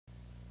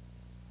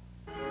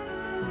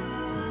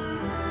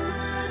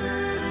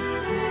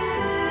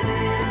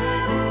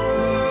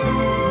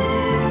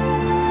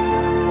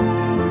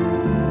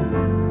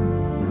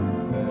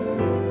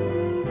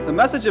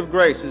Message of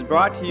Grace is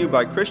brought to you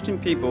by Christian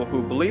people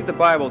who believe the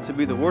Bible to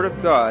be the Word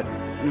of God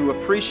and who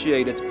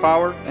appreciate its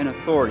power and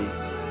authority.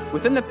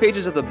 Within the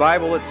pages of the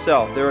Bible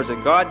itself, there is a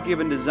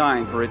God-given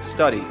design for its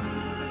study.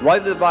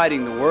 Rightly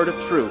dividing the Word of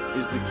truth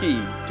is the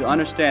key to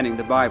understanding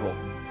the Bible.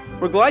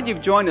 We're glad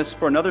you've joined us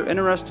for another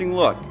interesting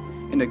look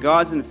into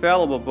God's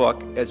infallible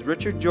book as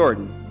Richard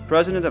Jordan,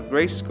 President of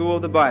Grace School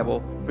of the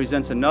Bible,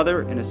 presents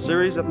another in a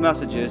series of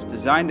messages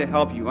designed to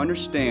help you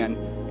understand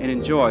and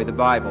enjoy the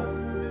Bible.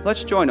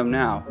 Let's join him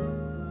now.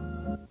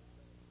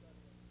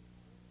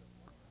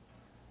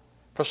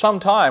 For some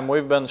time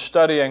we've been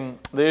studying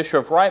the issue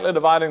of rightly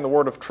dividing the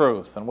word of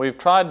truth, and we've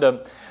tried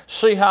to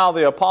see how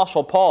the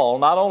Apostle Paul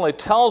not only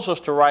tells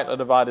us to rightly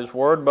divide his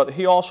word, but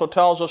he also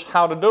tells us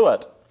how to do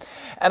it.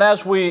 And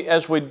as we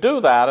do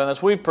that, and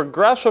as we've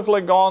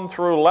progressively gone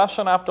through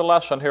lesson after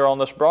lesson here on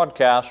this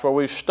broadcast, where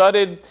we've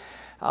studied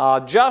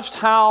just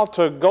how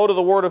to go to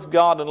the Word of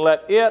God and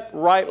let it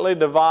rightly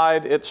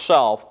divide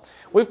itself,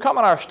 we've come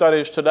in our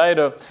studies today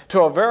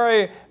to a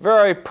very,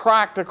 very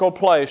practical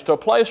place, to a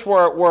place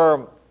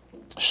where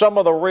some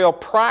of the real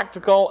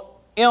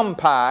practical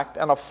impact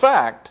and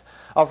effect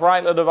of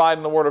rightly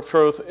dividing the Word of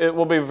truth, it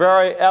will be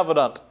very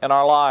evident in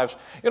our lives.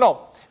 You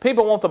know,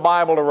 people want the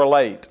Bible to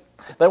relate.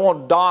 They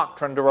want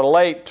doctrine to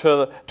relate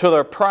to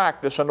their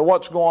practice and to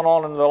what's going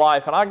on in their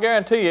life. And I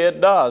guarantee you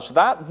it does.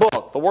 That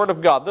book, the Word of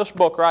God, this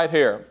book right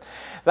here,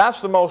 that's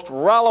the most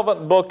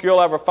relevant book you'll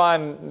ever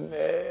find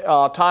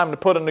time to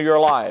put into your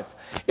life.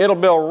 It'll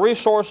build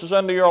resources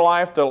into your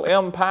life that'll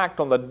impact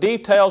on the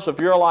details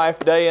of your life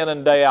day in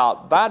and day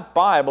out. That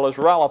Bible is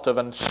relative,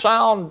 and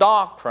sound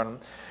doctrine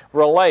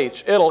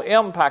relates. It'll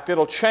impact,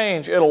 it'll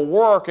change, it'll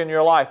work in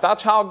your life.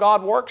 That's how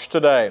God works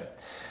today.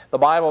 The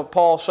Bible,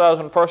 Paul says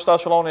in 1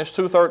 Thessalonians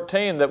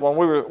 2:13 that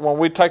when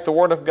we take the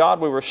Word of God,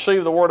 we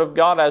receive the Word of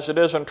God as it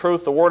is in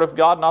truth, the Word of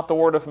God, not the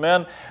word of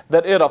men,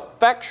 that it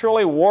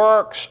effectually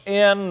works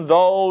in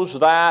those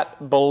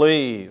that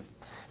believe.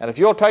 And if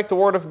you'll take the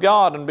Word of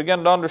God and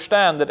begin to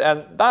understand that,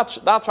 and that's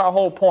our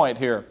whole point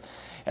here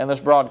in this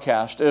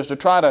broadcast, is to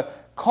try to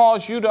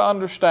cause you to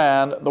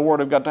understand the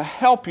Word of God, to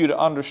help you to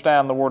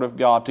understand the Word of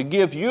God, to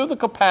give you the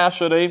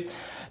capacity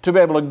to be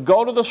able to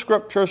go to the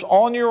Scriptures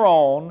on your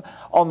own,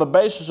 on the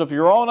basis of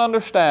your own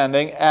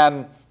understanding,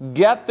 and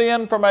get the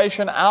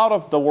information out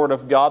of the Word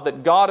of God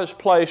that God has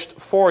placed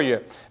for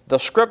you. The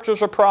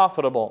Scriptures are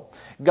profitable.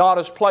 God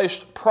has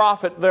placed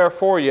profit there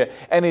for you,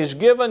 and He's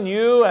given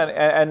you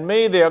and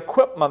me the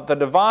equipment, the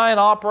divine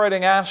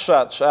operating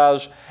assets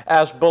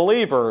as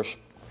believers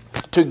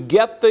to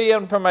get the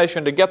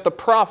information, to get the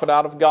profit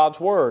out of God's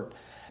Word.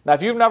 Now,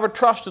 if you've never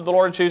trusted the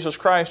Lord Jesus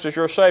Christ as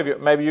your Savior,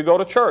 maybe you go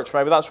to church.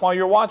 Maybe that's why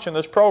you're watching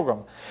this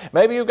program.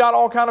 Maybe you've got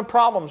all kind of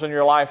problems in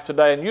your life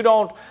today, and you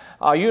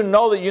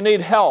know that you need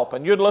help,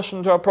 and you'd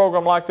listen to a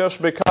program like this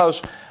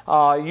because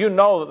you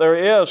know that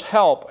there is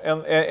help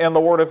in the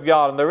Word of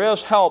God, and there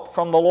is help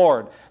from the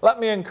Lord. Let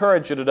me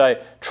encourage you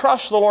today.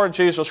 Trust the Lord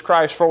Jesus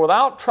Christ, for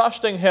without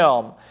trusting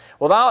Him,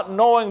 without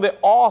knowing the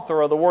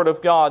author of the Word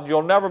of God,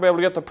 you'll never be able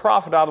to get the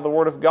profit out of the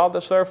Word of God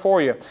that's there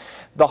for you.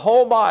 The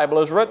whole Bible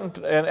is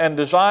written and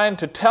designed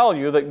to tell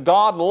you that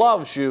God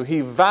loves you.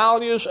 He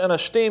values and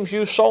esteems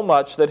you so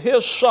much that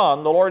His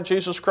Son, the Lord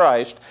Jesus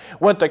Christ,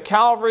 went to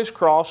Calvary's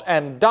cross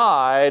and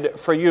died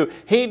for you.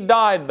 He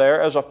died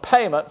there as a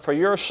payment for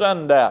your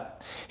sin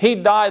debt. He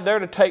died there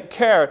to take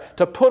care,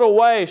 to put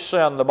away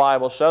sin, the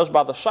Bible says,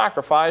 by the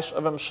sacrifice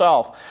of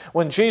Himself.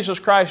 When Jesus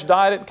Christ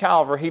died at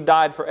Calvary, He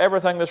died for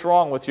everything that's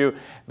wrong with you.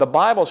 The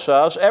Bible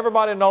says,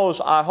 everybody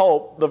knows, I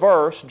hope, the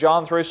verse,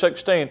 John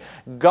 3:16,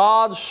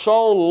 God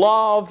so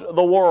loved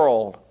the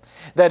world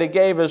that He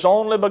gave His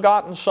only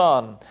begotten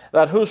Son,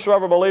 that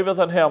whosoever believeth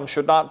in Him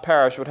should not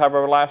perish but have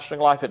everlasting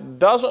life. It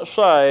doesn't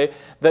say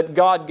that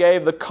God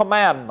gave the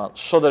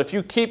commandments, so that if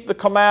you keep the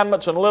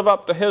commandments and live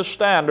up to His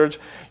standards,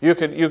 you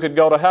could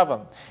go to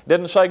heaven. It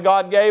didn't say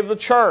God gave the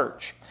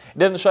church. It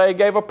didn't say He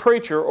gave a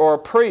preacher or a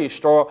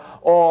priest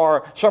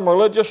or some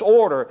religious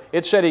order.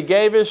 It said He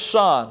gave His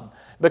Son,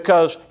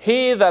 because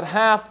he that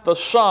hath the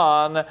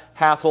Son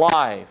hath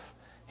life.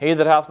 He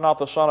that hath not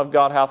the Son of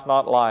God hath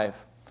not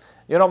life.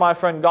 You know, my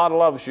friend, God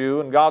loves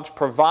you, and God's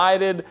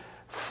provided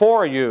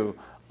for you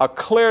a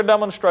clear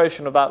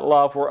demonstration of that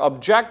love, where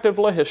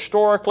objectively,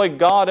 historically,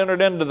 God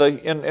entered into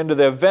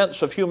the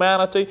events of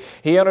humanity.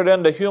 He entered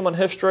into human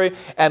history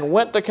and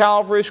went to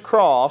Calvary's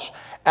cross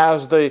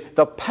as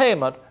the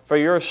payment for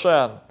your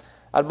sin.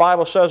 That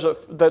Bible says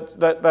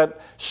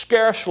that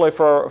scarcely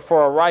for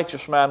a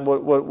righteous man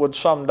would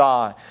some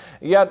die.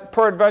 Yet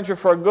peradventure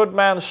for a good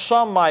man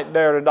some might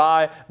dare to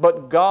die,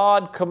 but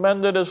God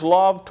commended His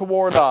love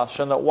toward us,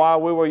 and that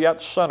while we were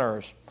yet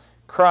sinners,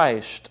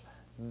 Christ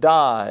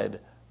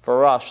died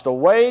for us. The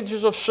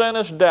wages of sin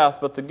is death,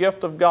 but the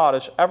gift of God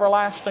is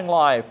everlasting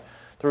life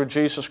through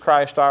Jesus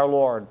Christ our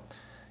Lord.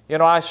 You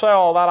know, I say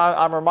all that,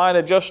 I'm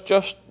reminded just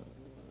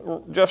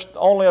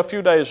only a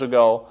few days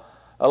ago,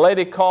 a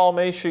lady called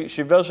me.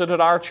 She visited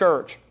our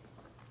church,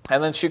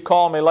 and then she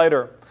called me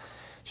later.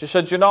 She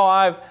said, "You know,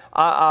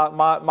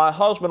 my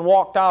husband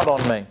walked out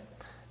on me.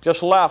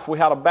 just left. We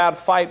had a bad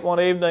fight one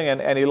evening,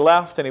 and he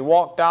left, and he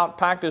walked out,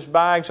 packed his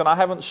bags, and I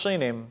haven't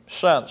seen him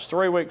since,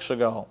 3 weeks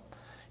ago.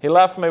 He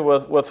left me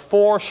with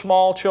 4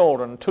 small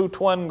children, 2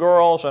 twin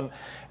girls and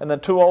then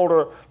 2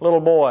 older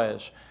little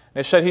boys.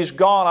 And he said, he's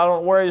gone, I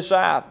don't know where he's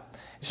at.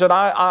 He said,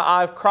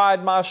 I've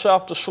cried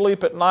myself to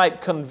sleep at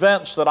night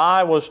convinced that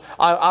I was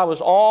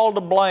all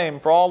to blame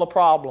for all the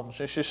problems.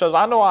 And she says,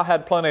 I know I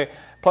had plenty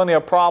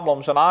of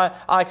problems, and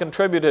I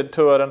contributed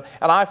to it, and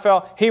I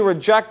felt he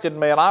rejected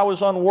me, and I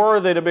was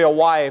unworthy to be a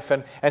wife,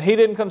 and he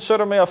didn't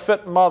consider me a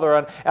fit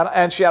mother,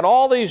 and she had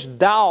all these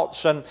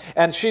doubts,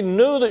 and she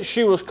knew that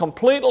she was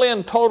completely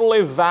and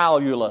totally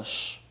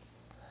valueless.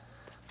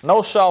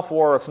 No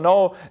self-worth,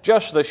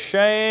 just the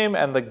shame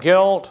and the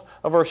guilt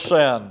of her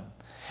sin,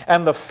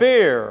 and the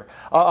fear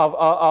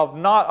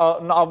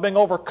of being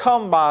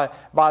overcome by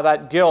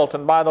that guilt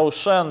and by those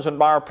sins and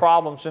by our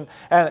problems,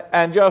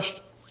 and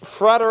just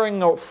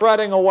fretting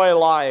away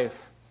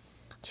life.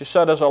 She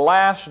said, as a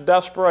last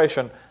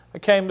desperation, I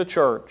came to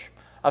church.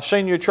 I've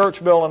seen your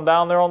church building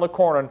down there on the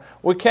corner.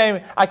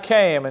 And I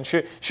came, and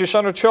she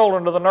sent her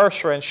children to the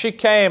nursery, and she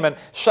came and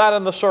sat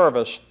in the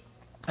service.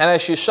 And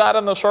as she sat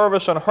in the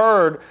service and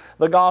heard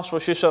the gospel,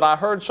 she said, I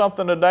heard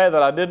something today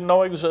that I didn't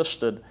know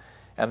existed.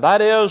 And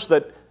that is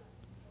that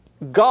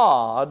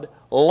God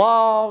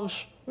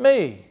loves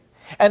me.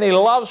 And He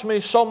loves me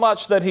so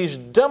much that He's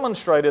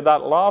demonstrated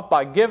that love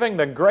by giving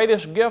the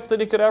greatest gift that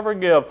He could ever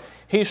give.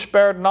 He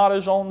spared not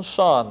His own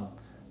Son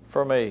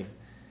for me.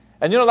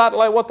 And you know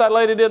what that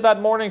lady did that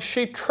morning?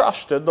 She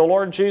trusted the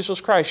Lord Jesus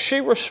Christ.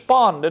 She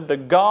responded to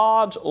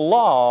God's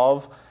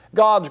love,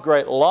 God's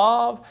great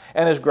love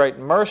and His great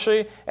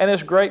mercy and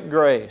His great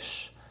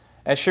grace.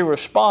 And she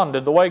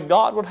responded the way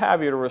God would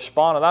have you to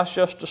respond, and that's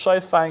just to say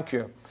thank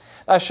you.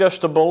 That's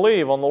just to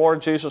believe on the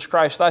Lord Jesus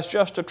Christ. That's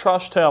just to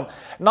trust Him.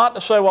 Not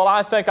to say, well,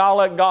 I think I'll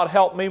let God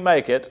help me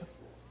make it,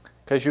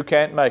 because you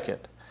can't make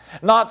it.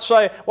 Not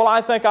say, well,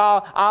 I think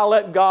I'll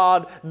let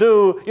God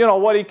do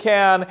what He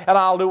can and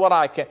I'll do what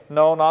I can.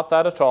 No, not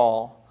that at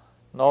all.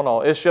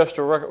 No. It's just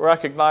to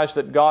recognize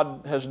that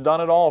God has done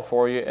it all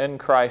for you in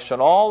Christ.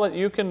 And all that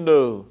you can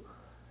do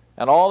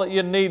and all that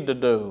you need to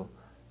do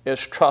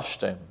is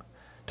trust Him,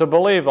 to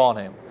believe on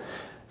Him.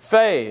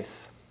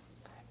 Faith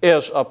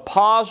is a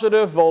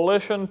positive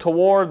volition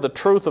toward the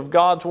truth of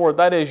God's Word.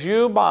 That is,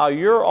 you by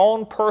your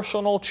own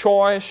personal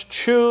choice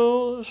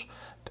choose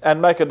and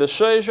make a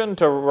decision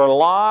to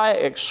rely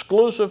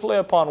exclusively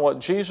upon what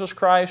Jesus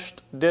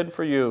Christ did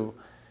for you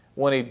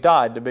when He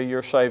died to be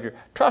your Savior.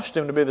 Trust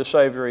Him to be the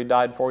Savior He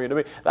died for you to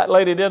be. That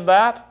lady did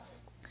that,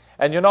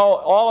 and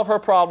all of her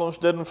problems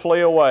didn't flee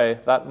away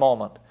that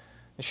moment.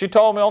 And she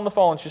told me on the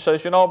phone, she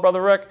says,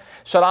 Brother Rick,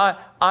 said,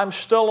 I'm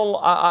still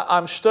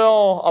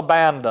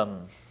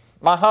abandoned.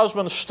 My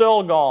husband's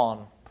still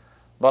gone,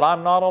 but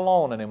I'm not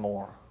alone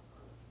anymore.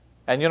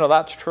 And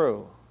that's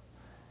true.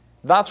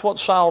 That's what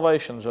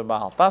salvation's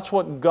about. That's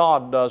what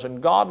God does.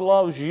 And God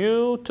loves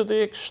you to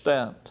the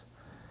extent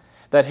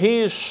that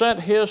He's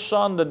sent His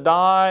Son to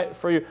die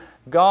for you.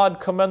 God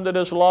commended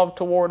His love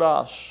toward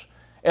us,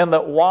 in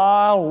that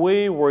while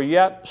we were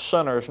yet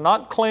sinners,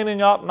 not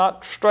cleaning up,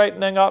 not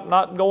straightening up,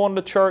 not going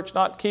to church,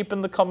 not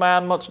keeping the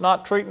commandments,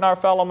 not treating our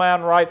fellow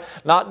man right,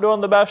 not doing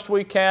the best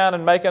we can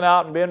and making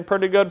out and being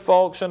pretty good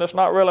folks, and it's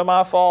not really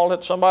my fault,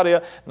 it's somebody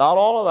else. Not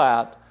all of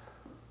that.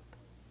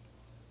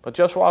 But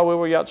just while we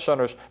were yet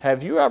sinners,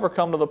 have you ever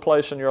come to the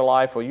place in your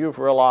life where you've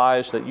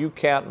realized that you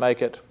can't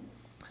make it?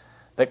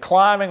 That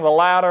climbing the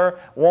ladder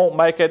won't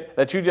make it,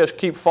 that you just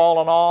keep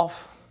falling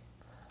off?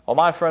 Well,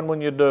 my friend, when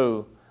you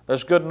do,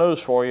 there's good news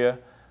for you.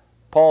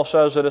 Paul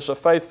says that it's a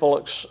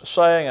faithful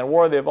saying and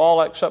worthy of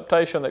all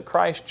acceptation that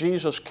Christ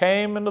Jesus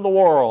came into the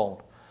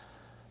world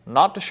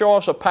not to show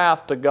us a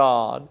path to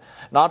God,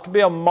 not to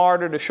be a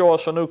martyr to show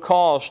us a new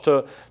cause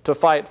to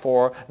fight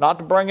for, not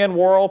to bring in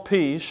world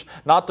peace,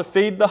 not to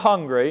feed the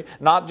hungry,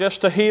 not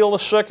just to heal the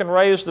sick and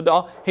raise the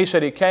dead. He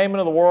said He came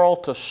into the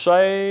world to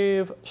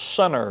save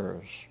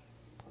sinners,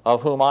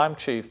 of whom I'm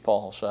chief,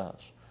 Paul says.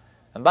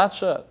 And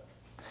that's it.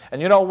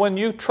 And when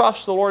you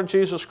trust the Lord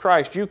Jesus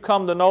Christ, you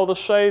come to know the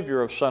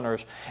Savior of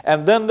sinners.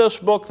 And then this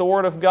book, the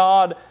Word of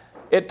God,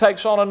 it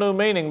takes on a new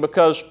meaning,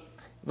 because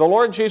the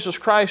Lord Jesus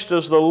Christ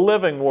is the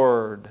living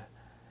Word,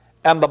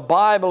 and the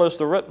Bible is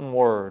the written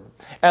Word.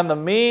 And the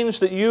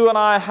means that you and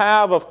I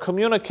have of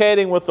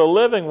communicating with the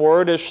living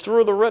Word is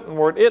through the written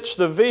Word. It's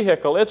the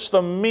vehicle, it's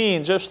the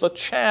means, it's the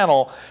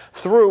channel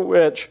through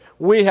which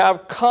we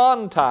have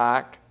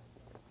contact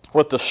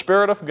with the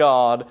Spirit of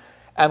God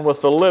and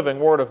with the living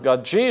Word of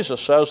God.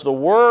 Jesus says, the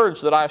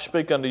words that I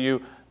speak unto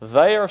you,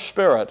 they are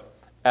spirit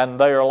and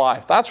they are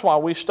life. That's why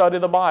we study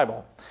the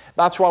Bible.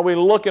 That's why we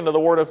look into the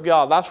Word of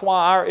God. That's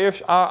why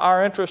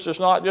our interest is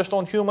not just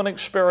on human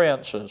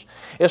experiences.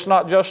 It's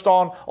not just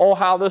on,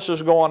 how this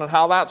is going and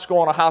how that's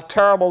going, or how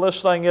terrible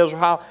this thing is, or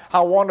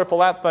how wonderful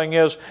that thing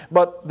is.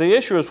 But the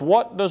issue is,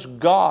 what does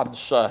God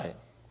say?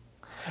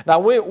 Now,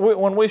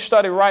 when we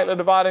study rightly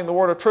dividing the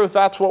Word of truth,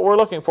 that's what we're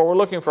looking for. We're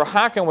looking for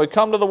how can we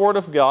come to the Word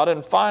of God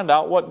and find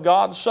out what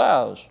God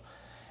says.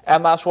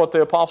 And that's what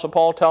the Apostle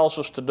Paul tells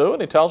us to do,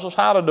 and he tells us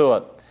how to do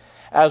it.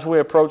 as we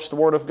approach the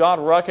Word of God,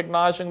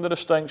 recognizing the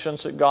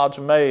distinctions that God's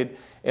made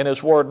in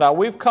His Word. Now,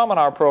 we've come in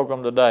our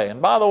program today,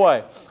 and by the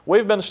way,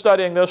 we've been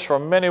studying this for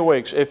many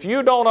weeks. If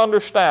you don't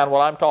understand what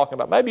I'm talking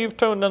about, maybe you've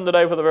tuned in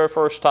today for the very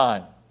first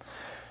time.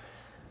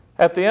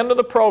 At the end of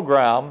the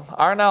program,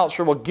 our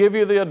announcer will give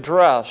you the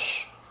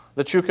address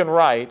that you can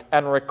write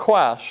and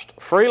request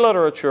free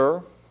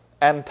literature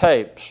and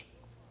tapes.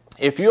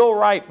 If you'll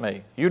write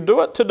me, you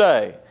do it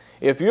today.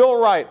 If you'll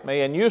write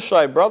me and you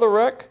say, Brother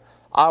Rick,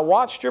 I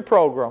watched your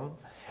program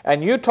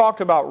and you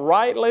talked about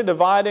rightly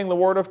dividing the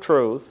Word of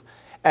truth,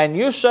 and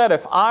you said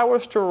if I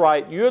was to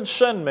write, you'd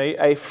send me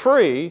a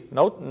free,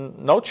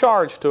 no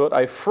charge to it,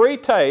 a free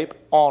tape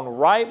on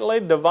rightly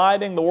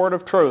dividing the Word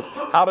of truth,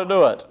 how to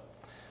do it.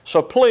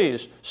 So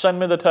please send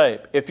me the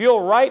tape. If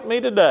you'll write me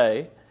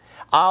today,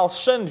 I'll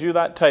send you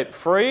that tape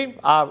free.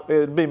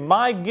 It'd be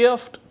my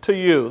gift to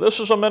you. This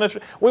is a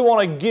ministry. We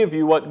want to give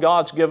you what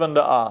God's given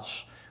to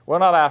us. We're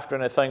not after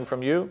anything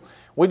from you.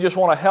 We just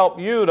want to help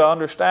you to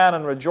understand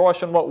and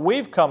rejoice in what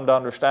we've come to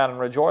understand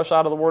and rejoice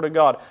out of the Word of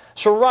God.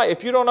 So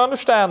if you don't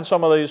understand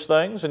some of these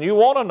things and you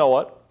want to know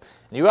it,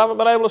 and you haven't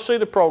been able to see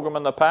the program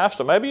in the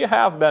past, or maybe you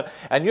have been,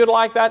 and you'd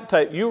like that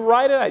tape, you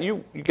write it out.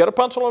 You get a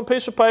pencil and a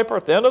piece of paper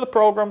at the end of the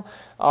program.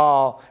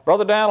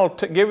 Brother Dan will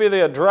give you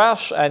the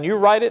address, and you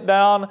write it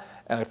down,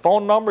 and a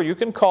phone number you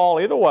can call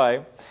either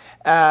way.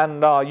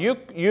 And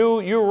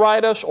you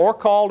write us or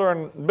call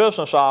during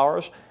business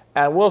hours,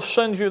 and we'll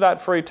send you that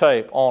free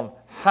tape on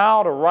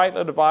how to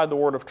rightly divide the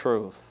Word of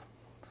truth.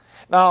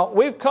 Now,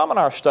 we've come in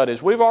our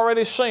studies. We've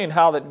already seen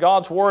how that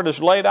God's Word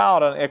is laid out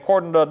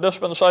according to a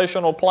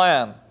dispensational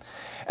plan.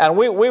 And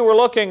we were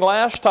looking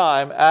last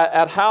time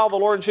at how the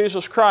Lord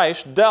Jesus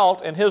Christ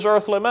dealt in His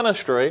earthly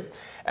ministry.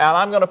 And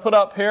I'm going to put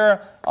up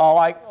here,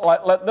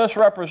 let this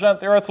represent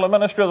the earthly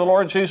ministry of the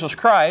Lord Jesus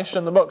Christ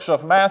in the books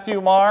of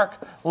Matthew, Mark,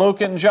 Luke,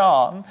 and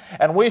John.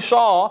 And we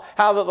saw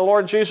how that the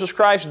Lord Jesus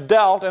Christ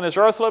dealt in His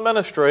earthly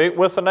ministry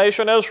with the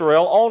nation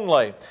Israel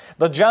only.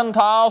 The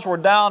Gentiles were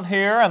down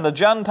here, and the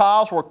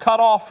Gentiles were cut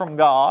off from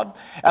God,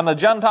 and the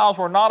Gentiles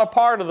were not a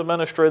part of the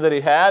ministry that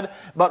He had,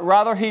 but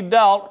rather He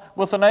dealt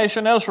with the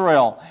nation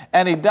Israel.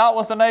 And He dealt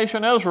with the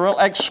nation Israel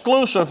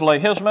exclusively.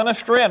 His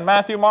ministry in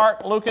Matthew,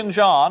 Mark, Luke, and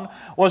John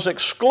was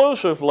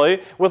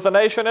exclusively with the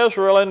nation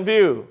Israel in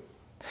view.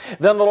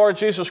 Then the Lord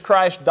Jesus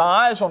Christ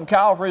dies on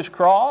Calvary's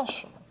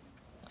cross.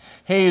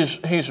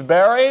 He's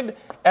buried,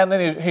 and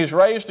then He's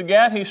raised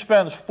again. He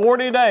spends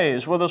 40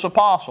 days with His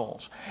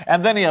apostles.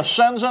 And then He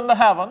ascends into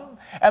heaven,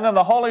 and then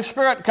the Holy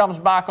Spirit comes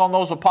back on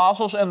those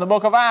apostles in the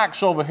book of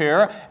Acts over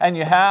here, and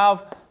you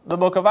have the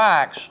book of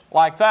Acts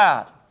like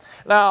that.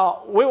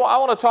 Now, I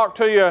want to talk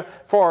to you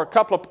for a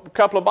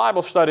couple of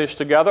Bible studies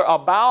together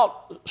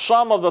about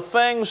some of the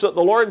things that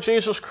the Lord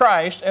Jesus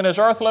Christ in His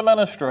earthly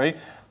ministry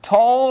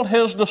told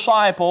His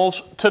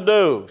disciples to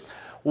do.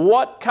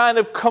 What kind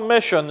of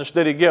commissions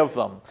did He give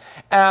them?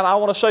 And I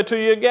want to say to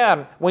you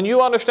again, when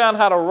you understand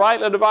how to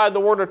rightly divide the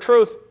Word of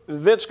truth,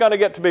 it's going to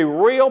get to be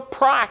real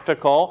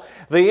practical.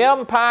 The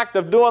impact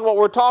of doing what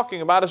we're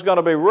talking about is going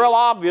to be real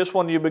obvious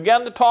when you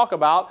begin to talk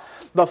about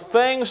the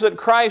things that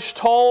Christ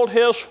told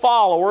His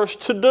followers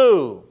to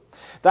do.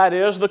 That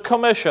is, the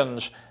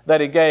commissions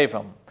that He gave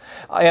them.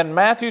 In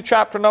Matthew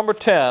chapter number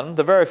 10,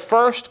 the very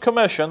first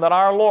commission that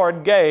our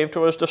Lord gave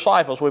to His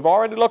disciples, we've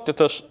already looked at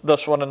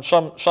this one in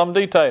some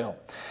detail.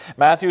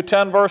 Matthew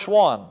 10 verse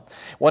 1,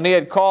 when He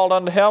had called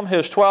unto Him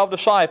His 12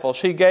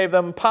 disciples, He gave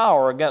them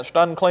power against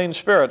unclean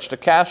spirits to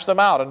cast them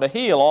out and to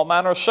heal all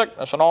manner of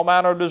sickness and all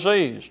manner of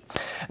disease.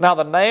 Now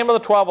the name of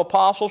the 12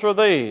 apostles are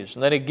these,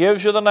 and then He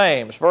gives you the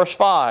names. Verse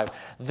 5,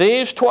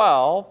 these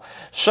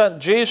 12 sent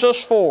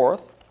Jesus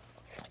forth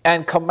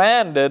and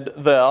commanded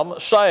them,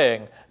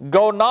 saying,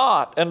 go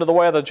not into the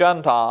way of the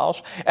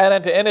Gentiles, and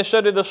into any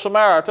city of the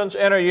Samaritans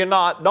enter ye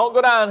not. Don't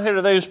go down here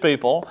to these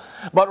people,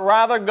 but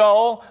rather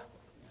go,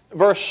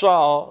 verse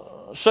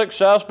 6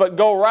 says, but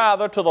go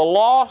rather to the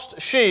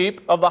lost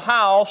sheep of the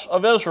house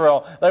of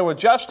Israel. They were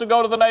just to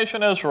go to the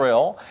nation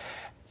Israel.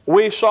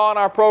 We saw in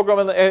our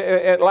program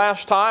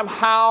last time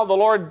how the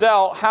Lord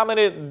dealt, how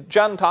many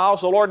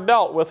Gentiles the Lord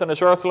dealt with in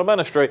His earthly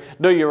ministry.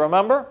 Do you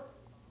remember?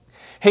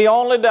 He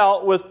only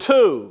dealt with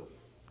two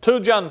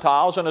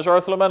Gentiles in His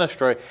earthly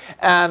ministry,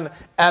 and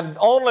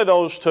only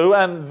those two,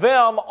 and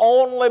them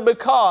only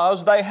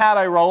because they had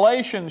a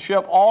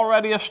relationship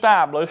already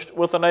established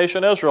with the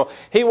nation Israel.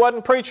 He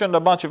wasn't preaching to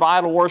a bunch of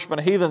idol-worshiping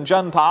heathen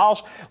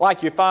Gentiles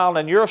like you found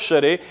in your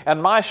city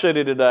and my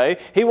city today.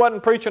 He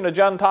wasn't preaching to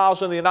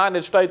Gentiles in the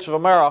United States of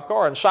America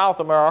or in South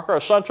America or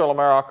Central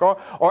America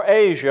or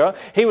Asia.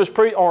 He was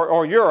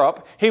or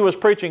Europe. He was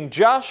preaching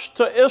just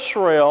to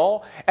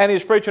Israel, and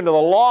He's preaching to the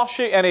lost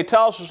sheep, and He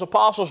tells His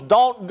apostles,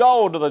 don't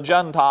go to the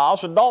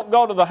Gentiles and don't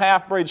go to the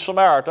half-breed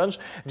Samaritans.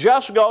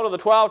 Just go to the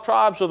 12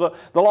 tribes of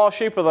the lost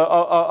sheep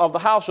of the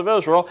house of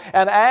Israel.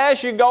 And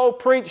as you go,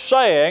 preach,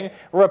 saying,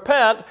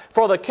 repent,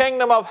 for the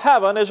kingdom of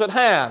heaven is at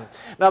hand.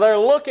 Now they're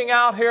looking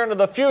out here into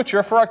the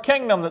future for a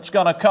kingdom that's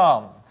going to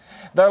come.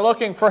 They're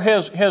looking for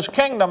His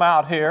kingdom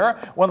out here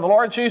when the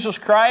Lord Jesus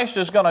Christ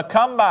is going to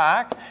come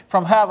back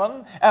from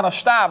heaven and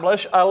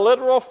establish a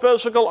literal,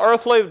 physical,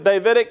 earthly,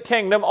 Davidic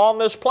kingdom on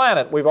this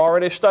planet. We've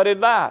already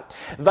studied that.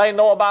 They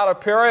know about a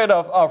period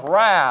of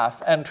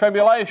wrath and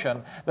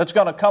tribulation that's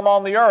going to come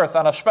on the earth,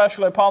 and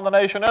especially upon the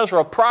nation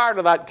Israel prior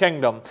to that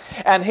kingdom.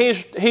 And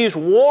He's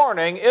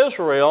warning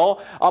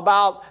Israel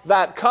about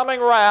that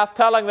coming wrath,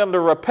 telling them to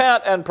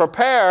repent and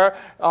prepare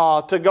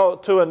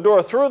to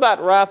endure through that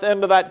wrath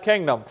into that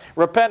kingdom.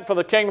 Repent, for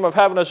the kingdom of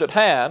heaven is at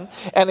hand.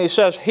 And He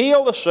says,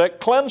 heal the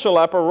sick, cleanse the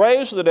leper,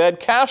 raise the dead,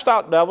 cast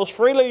out devils,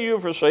 freely you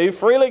receive,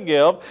 freely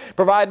give,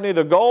 provide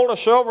neither gold nor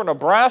silver nor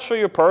brass for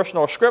your purse,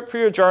 nor scrip for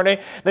your journey,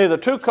 neither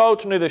two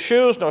coats, neither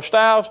shoes, nor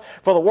staves,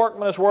 for the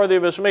workman is worthy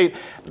of his meat.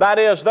 That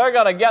is, they're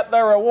going to get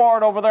their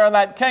reward over there in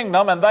that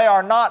kingdom, and they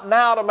are not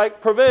now to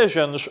make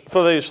provisions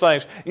for these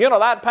things. You know,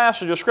 that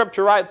passage of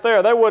Scripture right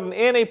there, there wouldn't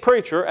any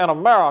preacher in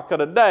America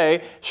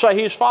today say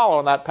he's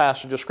following that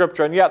passage of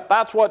Scripture, and yet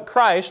that's what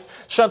Christ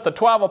sent the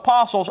 12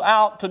 apostles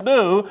out to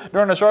do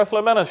during His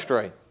earthly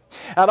ministry.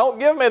 Now, don't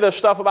give me this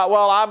stuff about,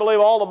 well, I believe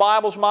all the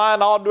Bible's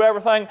mine, I'll do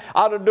everything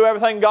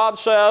God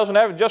says,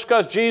 and just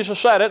because Jesus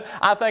said it,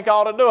 I think I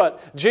ought to do it.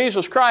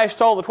 Jesus Christ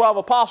told the 12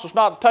 apostles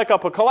not to take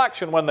up a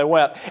collection when they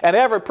went, and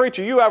every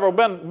preacher you ever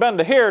been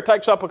to hear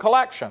takes up a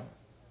collection,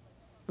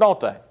 don't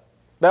they?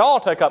 They all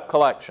take up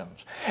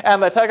collections.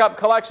 And they take up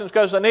collections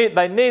because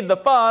they need the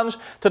funds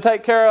to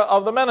take care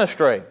of the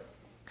ministry.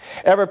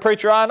 Every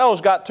preacher I know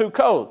has got two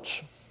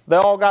coats. They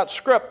all got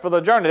scrip for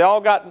the journey. They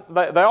all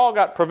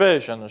got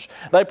provisions.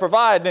 They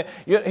provide,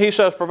 he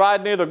says,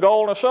 provide neither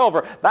gold nor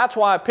silver. That's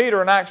why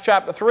Peter in Acts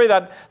chapter 3,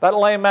 that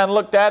lame man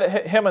looked at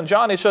it, him and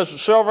John, he says,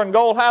 silver and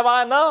gold have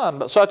I none,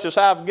 but such as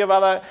have give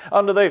I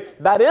unto thee.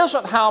 That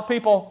isn't how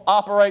people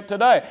operate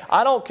today.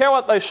 I don't care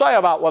what they say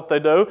about what they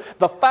do.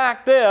 The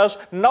fact is,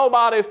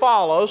 nobody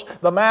follows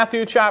the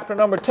Matthew chapter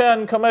number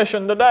 10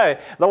 commission today.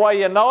 The way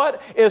you know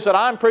it is that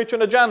I'm preaching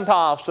to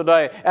Gentiles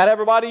today, and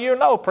everybody you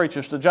know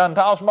preaches to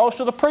Gentiles. Most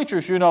of the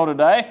preachers you know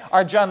today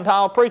are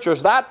Gentile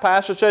preachers. That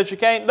passage says you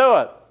can't do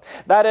it.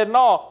 That isn't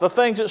all. The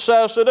things it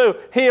says to do,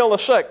 heal the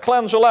sick,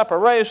 cleanse the leper,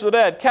 raise the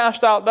dead,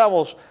 cast out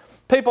devils.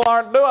 People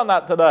aren't doing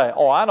that today.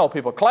 Oh, I know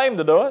people claim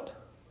to do it.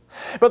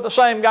 But the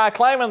same guy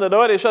claiming to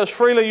do it, he says,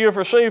 freely you've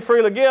received,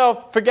 freely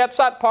give, forgets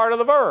that part of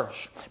the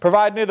verse.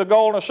 Provide neither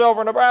gold nor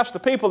silver nor brass. The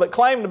people that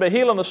claim to be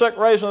healing the sick,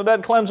 raising the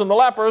dead, cleansing the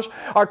lepers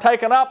are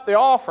taking up the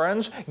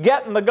offerings,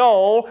 getting the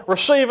gold,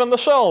 receiving the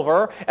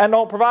silver, and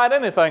don't provide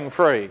anything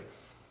free.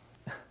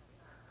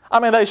 I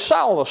mean, they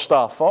sell the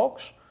stuff,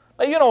 folks.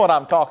 You know what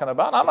I'm talking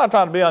about. I'm not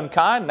trying to be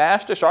unkind,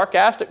 nasty,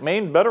 sarcastic,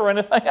 mean, bitter, or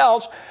anything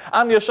else.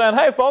 I'm just saying,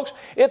 hey, folks,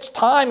 it's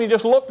time you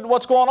just looked at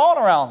what's going on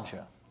around you.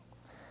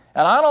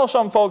 And I know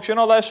some folks, you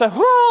know, they say,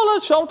 well,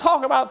 don't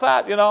talk about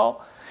that, you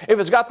know. If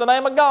it's got the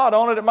name of God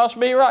on it, it must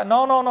be right.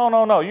 No, no, no,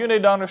 no, no. You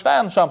need to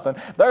understand something.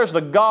 There's the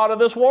God of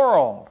this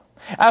world.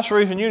 That's the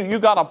reason you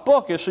got a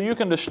book, is so you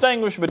can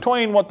distinguish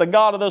between what the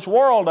God of this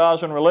world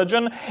does in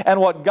religion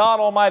and what God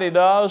Almighty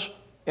does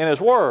in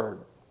His Word.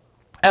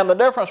 And the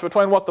difference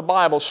between what the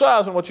Bible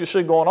says and what you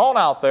see going on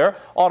out there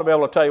ought to be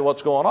able to tell you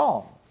what's going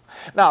on.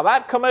 Now,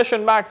 that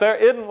commission back there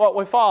isn't what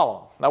we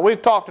follow. Now,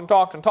 we've talked and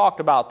talked and talked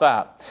about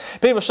that.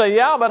 People say,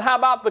 yeah, but how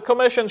about the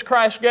commissions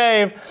Christ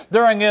gave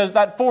during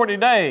that 40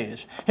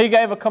 days? He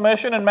gave a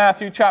commission in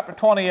Matthew chapter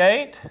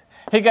 28.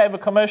 He gave a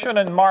commission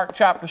in Mark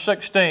chapter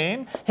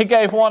 16. He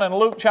gave one in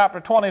Luke chapter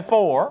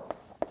 24.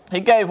 He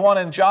gave one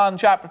in John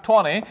chapter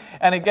 20,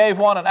 and He gave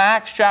one in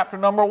Acts chapter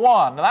number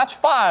 1. Now that's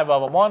 5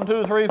 of them, 1,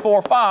 2, 3,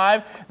 4,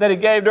 5, that He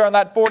gave during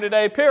that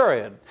 40-day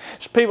period.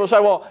 So people say,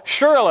 well,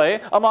 surely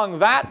among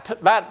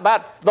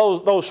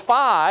those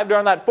 5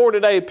 during that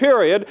 40-day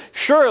period,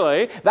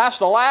 surely that's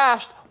the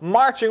last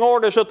marching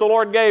orders that the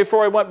Lord gave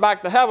before He went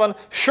back to heaven.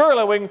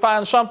 Surely we can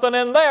find something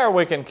in there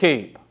we can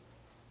keep.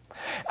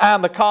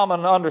 And the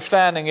common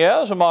understanding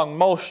is, among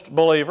most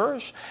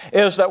believers,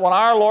 is that when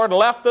our Lord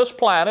left this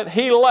planet,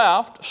 He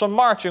left some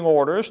marching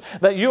orders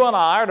that you and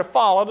I are to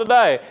follow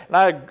today.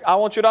 Now, I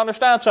want you to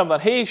understand something.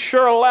 He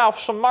sure left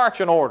some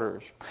marching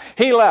orders.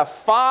 He left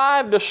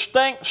 5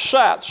 distinct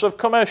sets of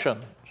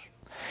commissions,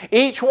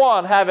 each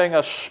one having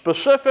a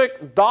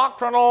specific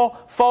doctrinal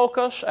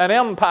focus and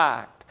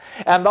impact.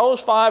 And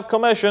those 5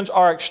 commissions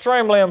are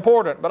extremely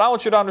important. But I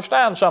want you to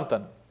understand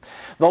something.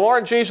 The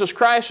Lord Jesus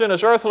Christ in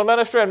His earthly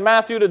ministry in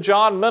Matthew to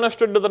John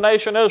ministered to the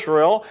nation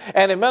Israel,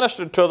 and He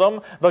ministered to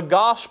them the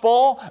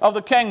gospel of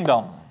the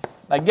kingdom.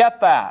 Now get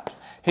that.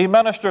 He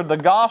ministered the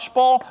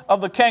gospel of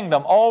the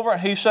kingdom over,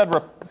 and He said,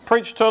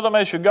 preach to them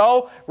as you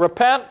go,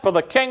 repent, for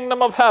the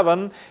kingdom of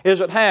heaven is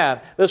at hand.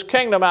 This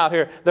kingdom out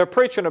here, they're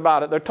preaching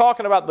about it. They're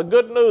talking about the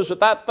good news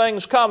that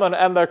thing's coming,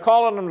 and they're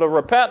calling them to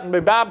repent and be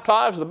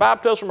baptized, the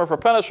baptism of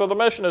repentance for the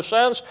remission of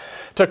sins,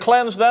 to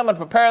cleanse them and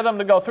prepare them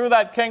to go through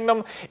that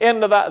kingdom,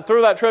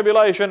 through that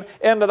tribulation,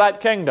 into that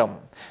kingdom.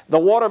 The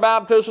water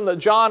baptism that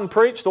John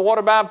preached, the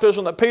water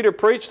baptism that Peter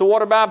preached, the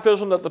water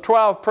baptism that the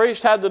 12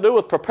 preached had to do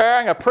with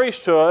preparing a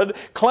priesthood,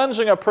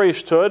 cleansing a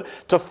priesthood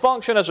to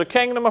function as a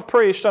kingdom of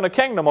priests and a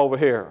kingdom over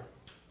here.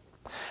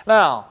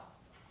 Now,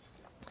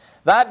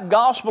 That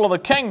gospel of the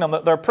kingdom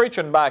that they're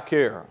preaching back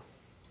here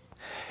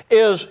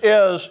is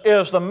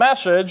the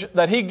message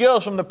that He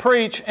gives them to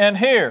preach in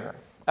here.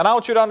 And I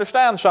want you to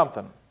understand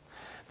something.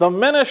 The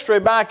ministry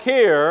back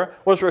here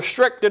was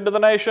restricted to the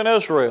nation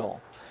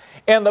Israel.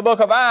 In the book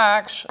of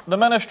Acts, the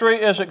ministry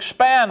is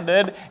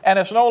expanded, and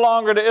it's no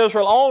longer to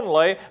Israel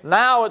only.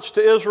 Now it's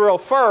to Israel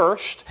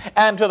first,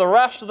 and to the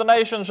rest of the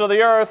nations of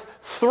the earth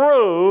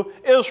through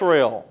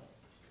Israel.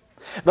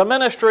 The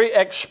ministry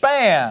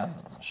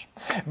expands,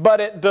 but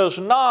it does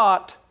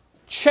not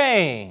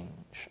change.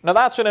 Now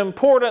that's an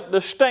important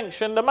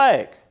distinction to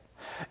make.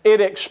 It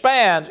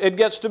expands, it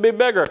gets to be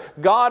bigger.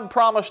 God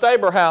promised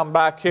Abraham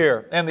back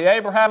here in the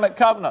Abrahamic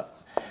covenant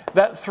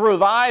that through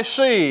thy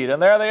seed,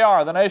 and there they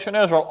are, the nation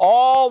Israel,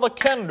 all the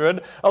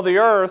kindred of the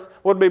earth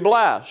would be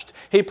blessed.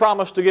 He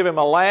promised to give him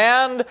a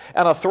land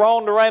and a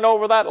throne to reign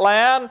over that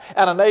land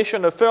and a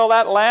nation to fill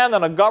that land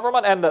and a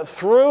government, and that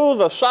through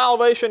the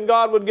salvation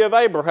God would give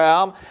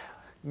Abraham,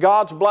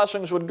 God's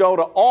blessings would go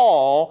to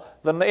all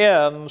the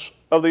ends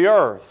of the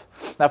earth.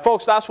 Now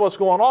folks, that's what's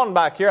going on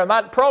back here, and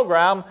that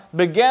program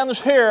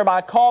begins here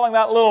by calling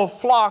that little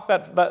flock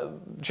that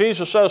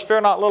Jesus says,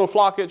 "Fear not, little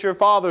flock, it's your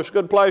Father's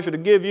good pleasure to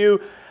give you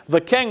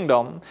the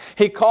kingdom."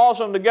 He calls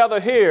them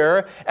together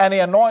here, and He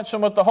anoints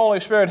them with the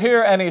Holy Spirit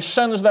here, and He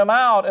sends them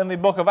out in the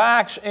book of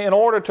Acts in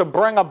order to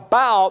bring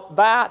about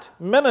that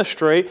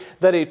ministry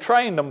that He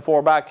trained them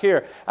for back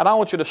here. And I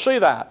want you to see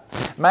that.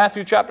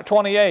 Matthew chapter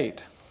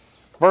 28.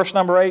 Verse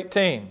number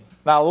 18.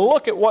 Now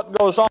look at what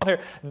goes on here.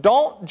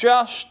 Don't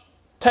just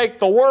take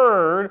the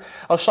word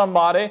of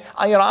somebody.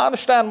 I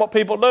understand what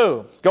people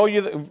do.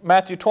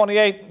 Matthew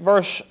 28,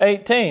 verse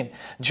 18.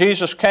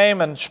 Jesus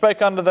came and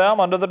spake unto them,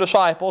 unto the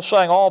disciples,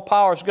 saying, All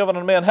power is given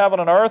unto me in heaven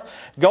and earth.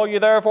 Go ye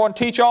therefore and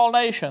teach all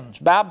nations,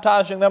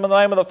 baptizing them in the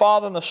name of the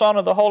Father and the Son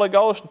and the Holy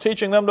Ghost, and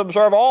teaching them to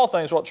observe all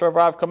things whatsoever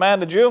I have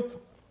commanded you.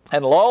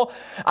 And lo,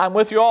 I'm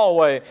with you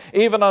always,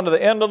 even unto the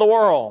end of the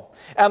world.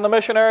 And the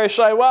missionaries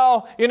say,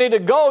 well, you need to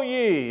go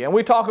ye. And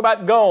we talk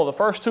about go. The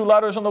first two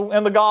letters in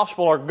the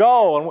gospel are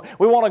go. And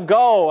we want to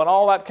go and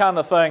all that kind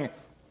of thing.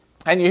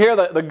 And you hear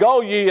the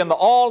go ye and the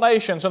all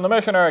nations in the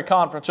missionary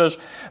conferences.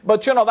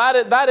 But you know,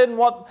 that isn't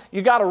what,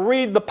 you got to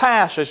read the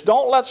passage.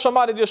 Don't let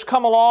somebody just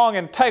come along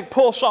and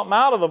pull something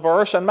out of the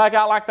verse and make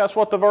out like that's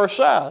what the verse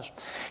says.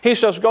 He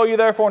says, Go ye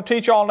therefore and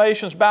teach all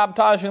nations,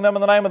 baptizing them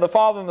in the name of the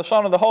Father and the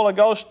Son and the Holy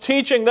Ghost,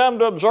 teaching them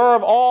to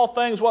observe all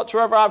things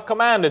whatsoever I've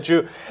commanded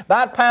you.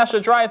 That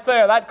passage right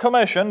there, that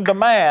commission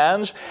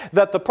demands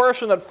that the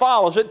person that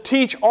follows it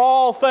teach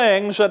all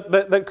things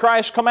that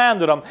Christ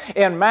commanded them.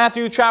 In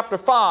Matthew chapter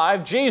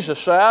 5, Jesus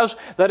says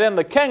that in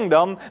the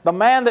kingdom, the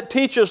man that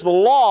teaches the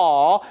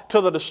law to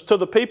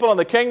the people in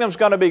the kingdom is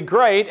going to be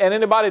great, and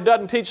anybody who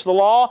doesn't teach the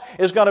law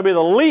is going to be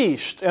the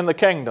least in the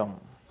kingdom.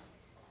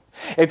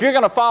 If you're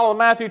going to follow the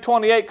Matthew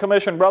 28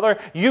 commission, brother,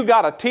 you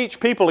got to teach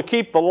people to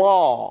keep the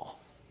law.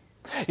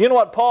 You know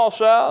what Paul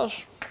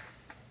says?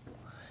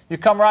 You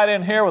come right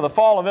in here with the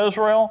fall of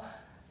Israel,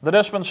 the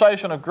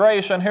dispensation of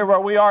grace, and here where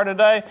we are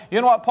today.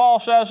 You know what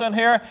Paul says in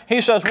here? He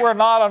says we're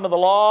not under the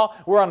law,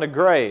 we're under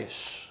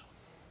grace.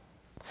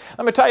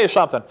 Let me tell you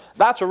something.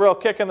 That's a real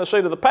kick in the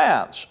seat of the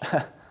pants.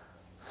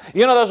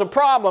 You know, there's a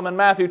problem in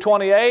Matthew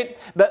 28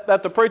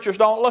 that the preachers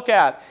don't look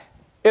at.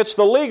 It's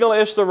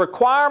the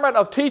requirement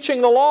of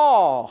teaching the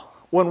law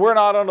when we're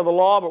not under the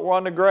law, but we're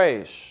under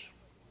grace.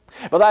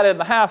 But that isn't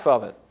the half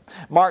of it.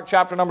 Mark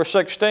chapter number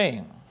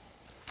 16.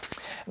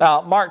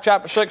 Now, Mark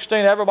chapter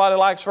 16, everybody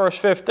likes verse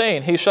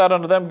 15. He said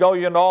unto them, Go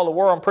ye into all the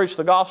world and preach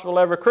the gospel to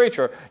every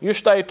creature. You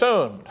stay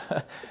tuned.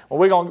 Well,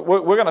 we're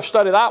going to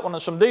study that one in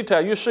some detail.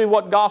 You see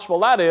what gospel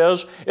that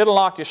is, it'll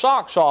knock your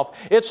socks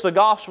off. It's the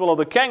gospel of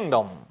the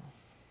kingdom,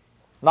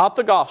 not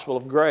the gospel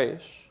of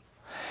grace.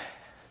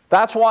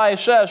 That's why he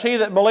says, He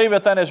that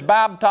believeth and is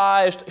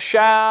baptized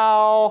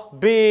shall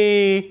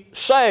be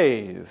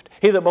saved.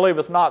 He that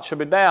believeth not shall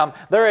be damned.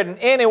 There isn't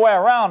any way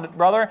around it,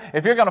 brother.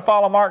 If you're going to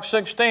follow Mark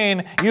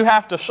 16, you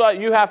have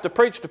to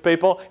preach to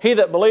people, He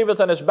that believeth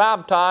and is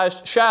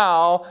baptized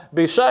shall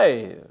be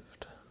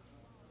saved.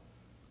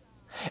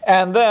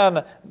 And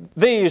then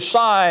these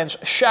signs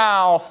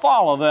shall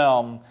follow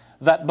them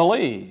that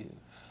believe.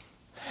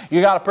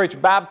 You got to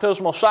preach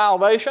baptismal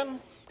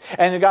salvation.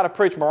 And you've got to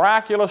preach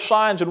miraculous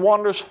signs and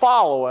wonders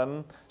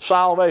following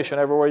salvation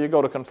everywhere you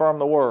go to confirm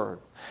the Word.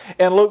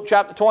 In Luke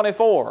chapter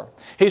 24,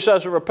 he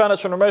says that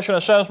repentance and remission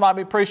of sins might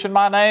be preached in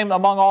my name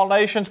among all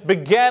nations,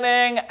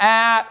 beginning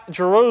at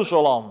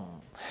Jerusalem.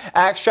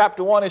 Acts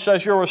chapter 1, he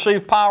says, You'll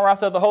receive power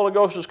after the Holy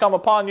Ghost has come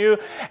upon you,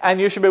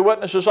 and you shall be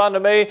witnesses unto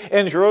me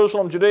in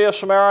Jerusalem, Judea,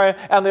 Samaria,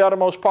 and the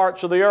uttermost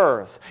parts of the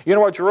earth. You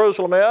know what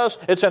Jerusalem is?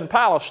 It's in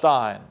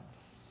Palestine.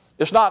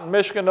 It's not in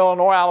Michigan,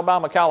 Illinois,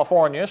 Alabama,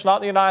 California. It's not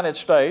in the United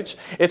States.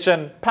 It's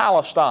in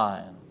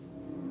Palestine.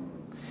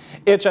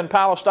 It's in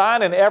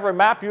Palestine in every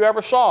map you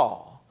ever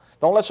saw.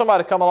 Don't let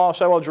somebody come along and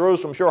say, well,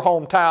 Jerusalem's your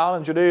hometown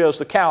and Judea is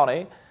the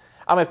county.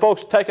 I mean,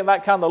 folks, taking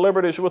that kind of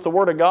liberties with the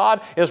Word of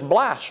God is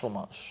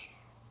blasphemous.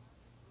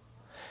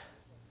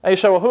 And you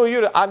say, well, who are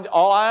you?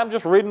 I'm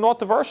just reading what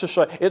the verses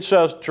say. It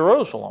says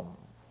Jerusalem.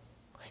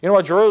 You know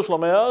what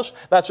Jerusalem is?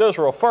 That's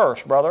Israel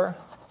first, brother.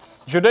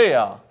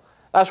 Judea.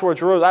 That's where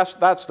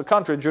that's the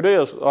country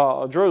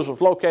Jerusalem's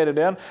located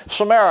in.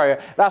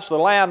 Samaria, that's the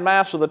land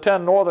mass of the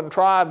 10 northern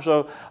tribes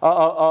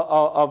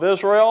of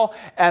Israel.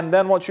 And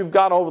then once you've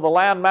got over the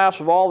land mass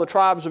of all the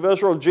tribes of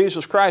Israel,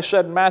 Jesus Christ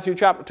said in Matthew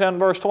chapter 10,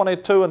 verse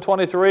 22 and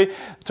 23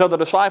 to the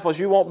disciples,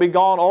 you won't be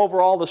gone over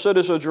all the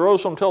cities of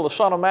Jerusalem till the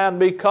Son of Man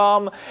be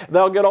come.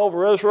 They'll get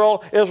over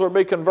Israel. Israel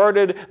will be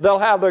converted. They'll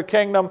have their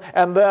kingdom.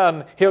 And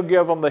then He'll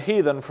give them the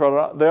heathen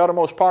for the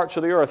uttermost parts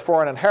of the earth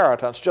for an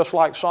inheritance, just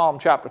like Psalm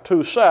chapter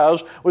 2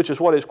 says, which is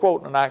what he's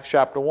quoting in Acts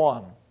chapter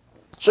 1.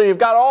 So you've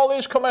got all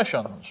these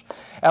commissions,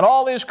 and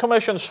all these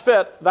commissions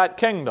fit that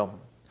kingdom.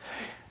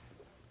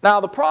 Now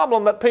the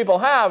problem that people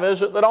have is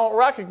that they don't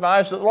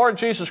recognize that the Lord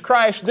Jesus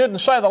Christ didn't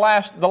say the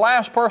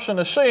last person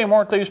to see Him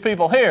weren't these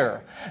people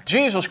here.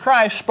 Jesus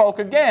Christ spoke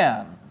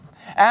again.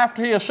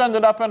 After He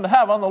ascended up into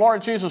heaven, the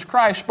Lord Jesus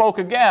Christ spoke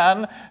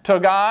again to a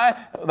guy,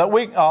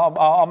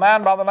 a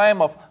man by the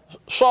name of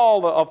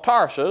Saul of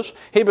Tarsus.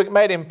 He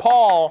made him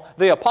Paul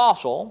the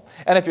Apostle.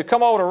 And if you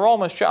come over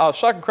to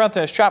 2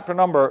 Corinthians chapter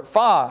number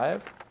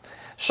 5,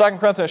 2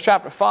 Corinthians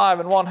chapter 5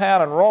 in one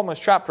hand and Romans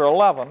chapter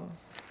 11,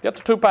 get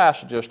the two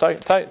passages.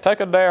 Take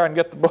a dare and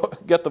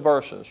get the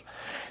verses.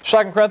 2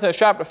 Corinthians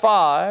chapter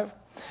 5,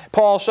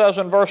 Paul says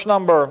in verse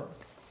number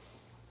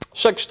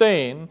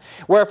 16,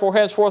 wherefore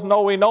henceforth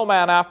know we no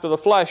man after the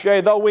flesh.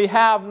 Yea, though we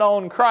have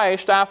known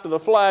Christ after the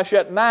flesh,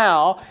 yet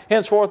now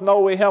henceforth know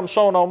we Him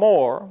so no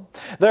more.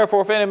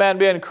 Therefore if any man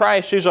be in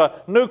Christ, he's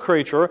a new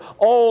creature.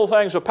 Old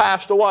things have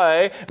passed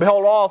away.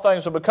 Behold, all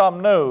things have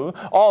become new.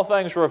 All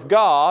things are of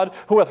God,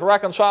 who hath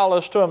reconciled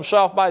us to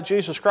Himself by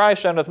Jesus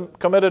Christ, and hath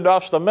committed to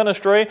us the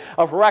ministry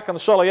of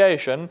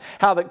reconciliation.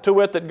 How that to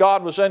wit that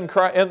God was in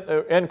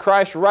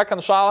Christ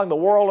reconciling the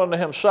world unto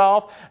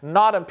Himself,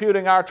 not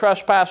imputing our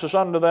trespasses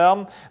unto them,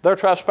 their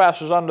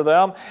trespasses unto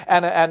them,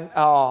 and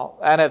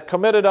hath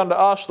committed unto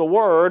us the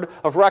word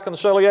of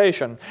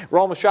reconciliation.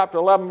 Romans chapter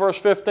 11 verse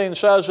 15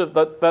 says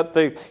that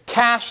the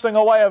casting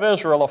away of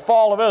Israel, the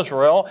fall of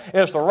Israel,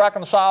 is the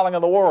reconciling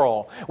of the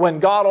world. When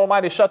God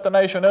Almighty set the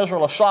nation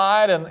Israel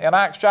aside in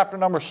Acts chapter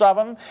number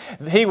 7,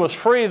 He was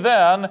free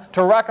then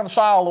to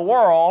reconcile the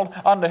world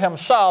unto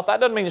Himself. That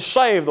doesn't mean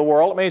save the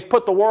world. It means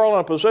put the world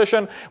in a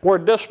position where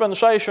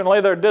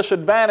dispensationally they're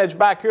disadvantaged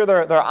back here.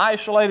 Their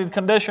isolated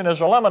condition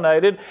is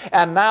eliminated,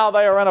 and now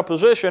they are in a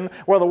position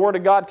where the Word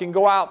of God can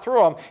go out through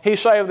them. He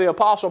saved the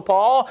Apostle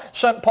Paul,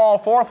 sent Paul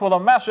forth with a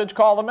message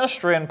called the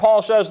mystery, and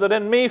Paul says that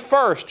in me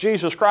first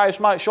Jesus Christ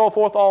might show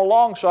forth all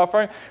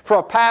longsuffering for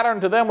a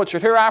pattern to them which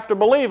should hereafter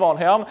believe on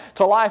Him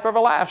to life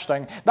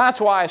everlasting. That's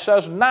why it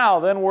says, now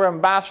then we're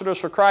ambassadors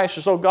for Christ,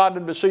 as though God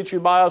did beseech you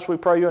by us, we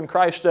pray you in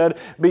Christ's stead,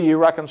 be ye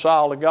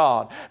reconciled to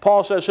God.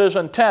 Paul says his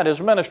intent,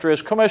 his ministry,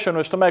 his commission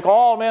was to make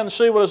all men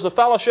see what is the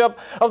fellowship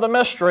of the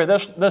mystery,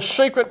 this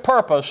secret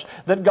purpose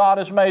that God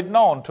has made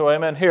known to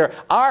Him in here.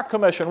 Our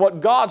commission, what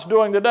God's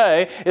doing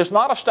today, is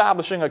not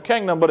establishing a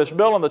kingdom, but it's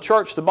building the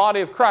church, the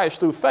body of Christ,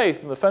 through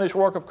faith in the finished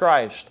work of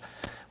Christ.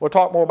 We'll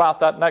talk more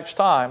about that next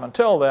time.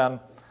 Until then,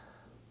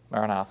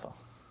 Maranatha.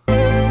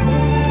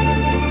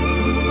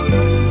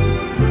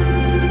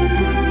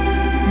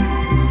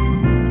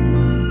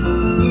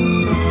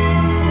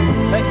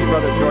 Thank you,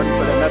 Brother Jordan,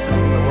 for that message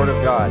from the Word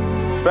of God.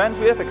 Friends,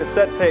 we have a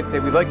cassette tape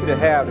that we'd like you to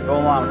have to go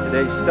along with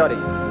today's study.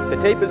 The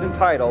tape is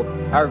entitled,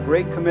 Our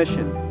Great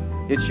Commission.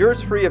 It's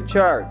yours free of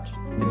charge.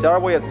 It's our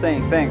way of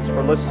saying thanks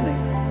for listening.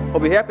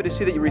 We'll be happy to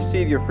see that you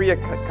receive your free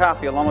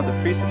copy along with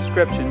a free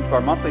subscription to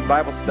our monthly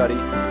Bible study,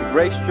 the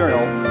Grace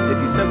Journal, if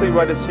you simply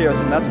write us here at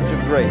the Message of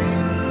Grace.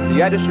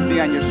 The address should be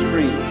on your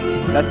screen.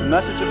 That's the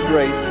Message of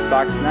Grace,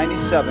 Box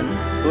 97,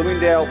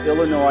 Bloomingdale,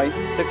 Illinois,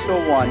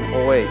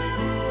 60108.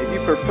 If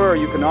you prefer,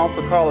 you can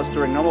also call us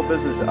during normal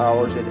business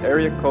hours at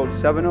area code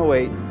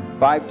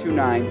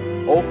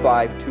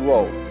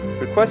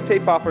 708-529-0520. Request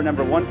tape offer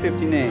number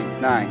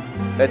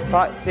 159. That's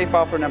tape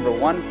offer number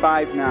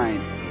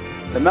 159.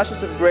 The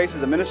Message of Grace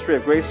is a ministry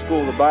of Grace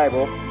School of the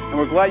Bible, and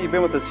we're glad you've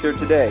been with us here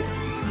today.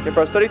 If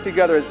our study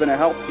together has been a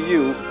help to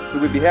you, we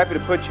would be happy to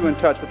put you in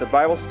touch with a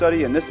Bible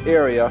study in this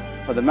area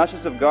where the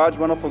message of God's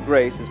wonderful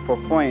grace is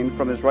proclaimed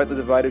from His rightly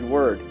divided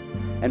Word.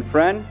 And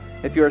friend,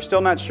 if you are still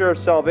not sure of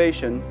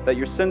salvation, that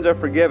your sins are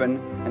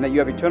forgiven, and that you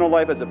have eternal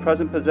life as a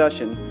present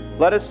possession,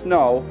 let us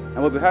know,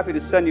 and we'll be happy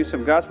to send you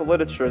some gospel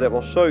literature that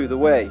will show you the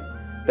way.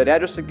 That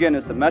address again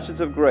is the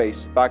Message of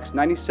Grace, Box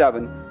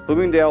 97,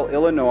 Bloomingdale,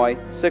 Illinois,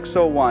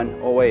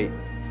 60108.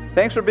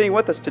 Thanks for being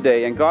with us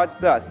today, and God's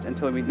best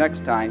until we meet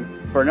next time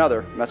for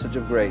another Message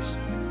of Grace.